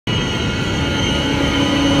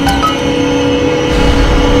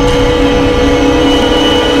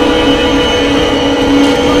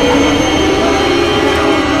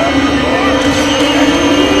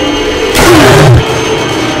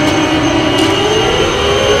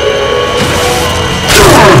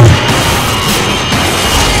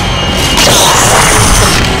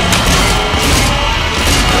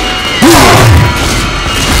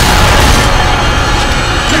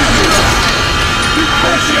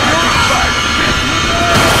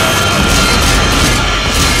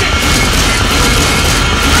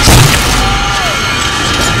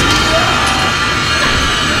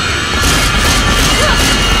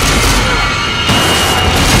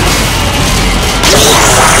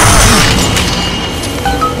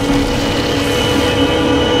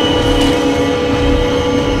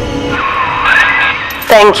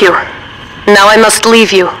Thank you. Now I must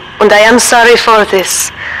leave you, and I am sorry for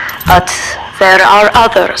this. But there are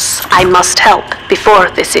others I must help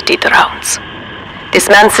before the city drowns. This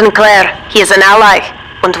man Sinclair, he is an ally,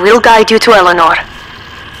 and will guide you to Eleanor.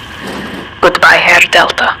 Goodbye, Herr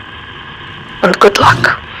Delta. And good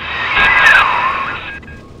luck.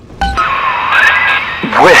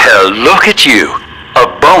 Well, look at you. A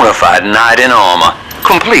bona fide knight in armor,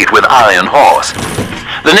 complete with iron horse.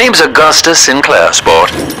 The name's Augustus Sinclair,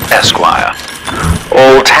 Sport, Esquire.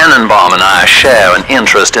 Old Tannenbaum and I share an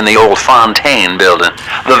interest in the old Fontaine building,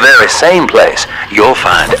 the very same place you'll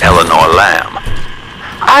find Eleanor Lamb.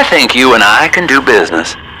 I think you and I can do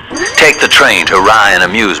business. Take the train to Ryan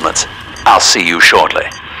Amusements. I'll see you shortly.